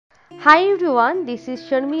Hi everyone, this is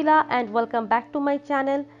Sharmila and welcome back to my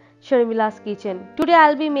channel Sharmila's Kitchen. Today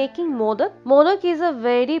I'll be making Modak. Modak is a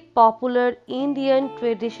very popular Indian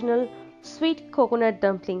traditional sweet coconut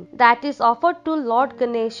dumpling that is offered to Lord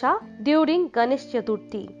Ganesha during Ganesh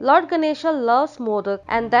Chaturthi. Lord Ganesha loves Modak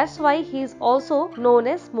and that's why he is also known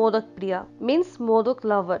as Modak Priya, means Modak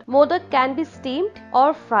lover. Modak can be steamed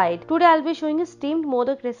or fried. Today I'll be showing a steamed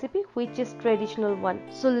Modak recipe which is traditional one.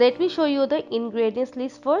 So let me show you the ingredients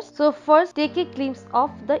list first. So first take a glimpse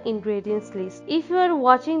of the ingredients list. If you are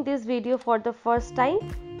watching this video for the first time,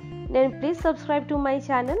 then please subscribe to my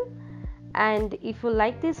channel. And if you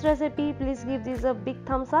like this recipe, please give this a big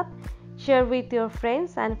thumbs up, share with your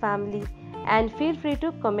friends and family, and feel free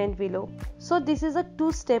to comment below. So this is a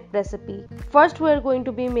two-step recipe. First we are going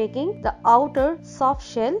to be making the outer soft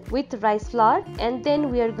shell with rice flour, and then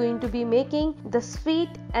we are going to be making the sweet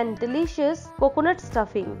and delicious coconut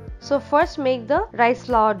stuffing. So first make the rice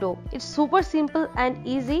flour dough. It's super simple and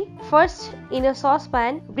easy. First in a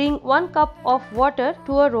saucepan bring 1 cup of water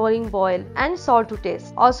to a rolling boil and salt to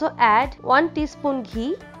taste. Also add 1 teaspoon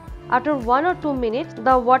ghee. After 1 or 2 minutes,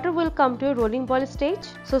 the water will come to a rolling boil stage.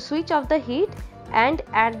 So switch off the heat and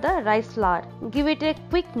add the rice flour. Give it a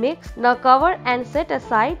quick mix. Now cover and set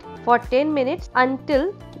aside for 10 minutes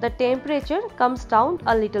until the temperature comes down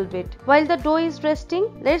a little bit. While the dough is resting,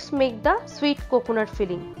 let's make the sweet coconut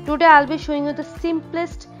filling. Today I'll be showing you the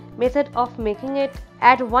simplest method of making it.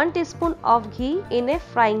 Add 1 teaspoon of ghee in a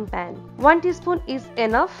frying pan. 1 teaspoon is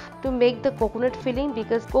enough to make the coconut filling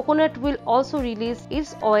because coconut will also release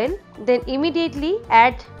its oil. Then immediately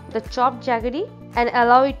add the chopped jaggery and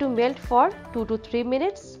allow it to melt for 2 to 3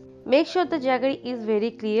 minutes. Make sure the jaggery is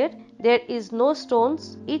very clear. There is no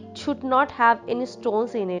stones. It should not have any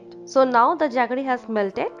stones in it. So now the jaggery has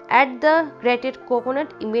melted. Add the grated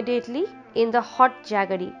coconut immediately in the hot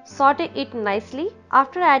jaggery. Saute it nicely.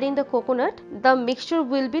 After adding the coconut, the mixture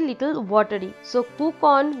will be little watery. So cook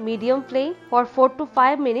on medium flame for 4 to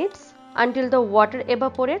 5 minutes until the water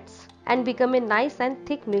evaporates and become a nice and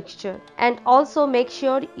thick mixture. And also make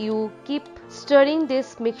sure you keep stirring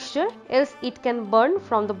this mixture, else it can burn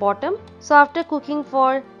from the bottom. So after cooking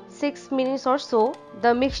for 6 minutes or so,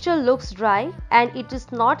 the mixture looks dry and it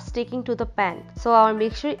is not sticking to the pan. So our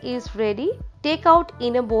mixture is ready. Take out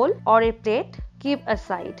in a bowl or a plate. Keep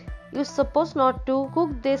aside. You're supposed not to cook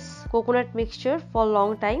this coconut mixture for a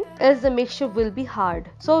long time, else the mixture will be hard.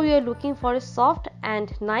 So we are looking for a soft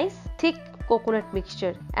and nice thick coconut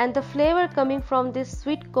mixture, and the flavor coming from this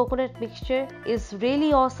sweet coconut mixture is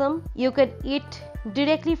really awesome. You can eat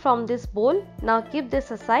directly from this bowl. Now keep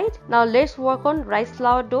this aside. Now let's work on rice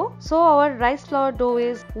flour dough. So our rice flour dough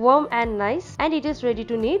is warm and nice and it is ready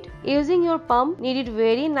to knead. Using your palm, knead it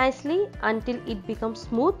very nicely until it becomes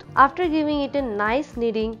smooth. After giving it a nice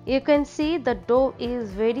kneading, you can see the dough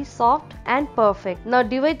is very soft and perfect. Now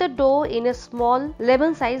divide the dough in a small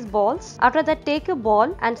lemon sized balls. After that take a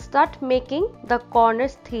ball and start making the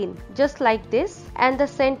corners thin, just like this, and the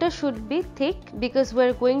center should be thick because we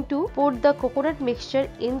are going to put the coconut mixture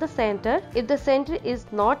in the center. If the center is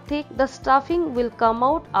not thick, the stuffing will come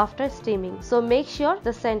out after steaming. So make sure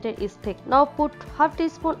the center is thick. Now put half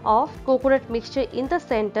teaspoon of coconut mixture in the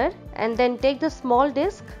center and then take the small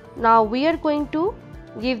disc. Now we are going to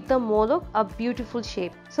give the modak a beautiful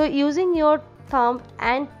shape. So using your thumb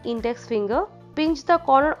and index finger, pinch the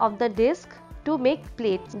corner of the disc to make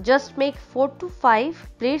plates. Just make 4 to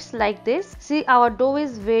 5 plates like this. See, our dough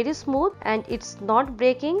is very smooth and it's not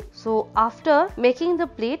breaking. So after making the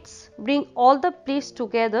plates, bring all the plates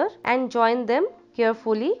together and join them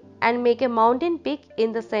carefully and make a mountain peak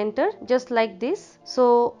in the center, just like this.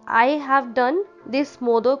 So I have done this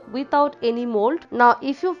modak without any mold. Now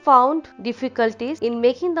if you found difficulties in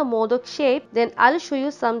making the modak shape, then I'll show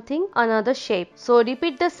you another shape. So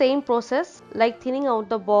repeat the same process like thinning out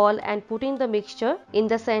the ball and putting the mixture in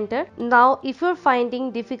the center. Now if you're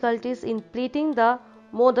finding difficulties in pleating the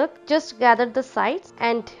modak, just gather the sides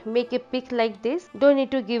and make a peak like this. Don't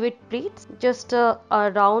need to give it pleats, just a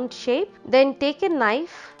round shape. Then take a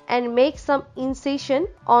knife and make some incision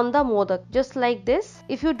on the modak, just like this.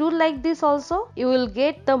 If you do like this also, you will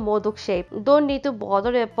get the modak shape. Don't need to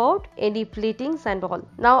bother about any pleatings and all.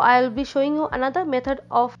 Now I will be showing you another method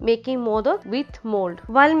of making modak with mold.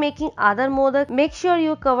 While making other modak, make sure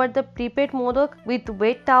you cover the prepared modak with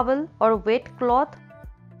wet towel or wet cloth.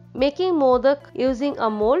 Making modak using a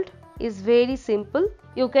mold is very simple.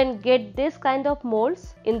 You can get this kind of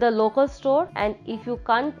molds in the local store, and if you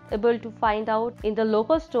can't able to find out in the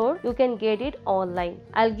local store, you can get it online.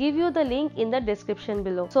 I'll give you the link in the description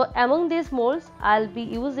below. So among these molds, I'll be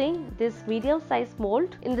using this medium size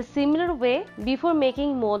mold. In the similar way, before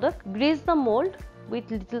making modak, grease the mold with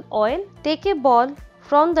little oil. Take a ball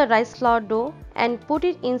from the rice flour dough and put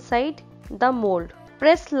it inside the mold.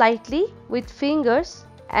 Press lightly with fingers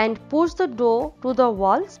and push the dough to the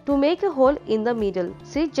walls to make a hole in the middle.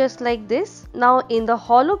 See, just like this. Now in the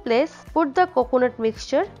hollow place, put the coconut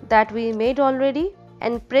mixture that we made already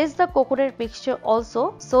and press the coconut mixture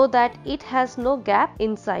also so that it has no gap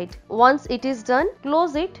inside. Once it is done,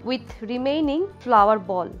 close it with remaining flour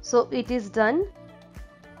ball. So it is done.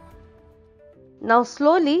 Now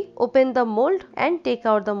slowly open the mold and take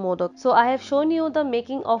out the modak. So I have shown you the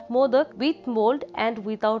making of modak with mold and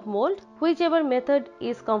without mold. Whichever method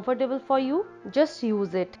is comfortable for you, just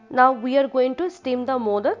use it. Now we are going to steam the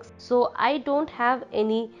modaks. So I don't have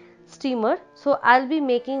any steamer, so I'll be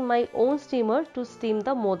making my own steamer to steam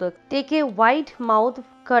the modak. Take a wide mouth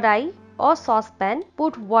karai or saucepan,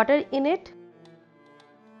 put water in it,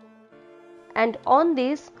 and on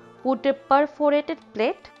this put a perforated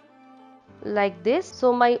plate like this.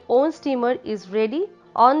 So my own steamer is ready.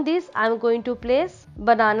 On this I am going to place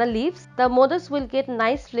banana leaves. The modaks will get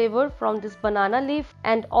nice flavor from this banana leaf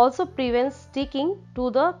and also prevents sticking to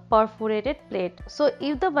the perforated plate. So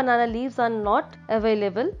if the banana leaves are not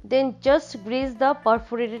available, then just grease the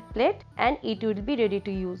perforated plate and it will be ready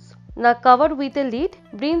to use. Now cover with a lid,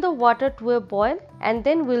 bring the water to a boil and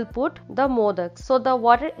then we'll put the modaks. So the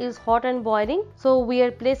water is hot and boiling, so we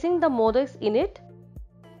are placing the modaks in it.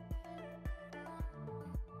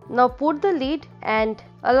 Now put the lid and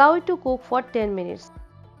allow it to cook for 10 minutes.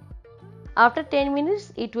 After 10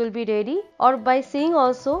 minutes it will be ready, or by seeing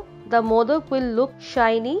also the modak will look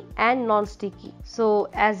shiny and non-sticky. So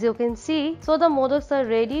as you can see, so the modaks are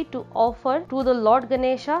ready to offer to the Lord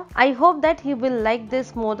Ganesha. I hope that he will like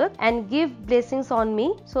this modak and give blessings on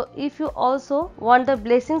me. So if you also want the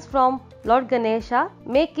blessings from Lord Ganesha,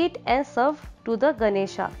 make it and serve to the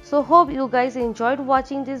Ganesha. So hope you guys enjoyed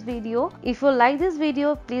watching this video. If you like this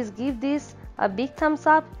video, please give this a big thumbs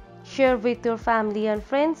up, share with your family and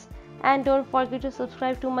friends, and don't forget to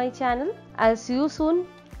subscribe to my channel. I'll see you soon.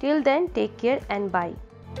 Till then, take care and bye.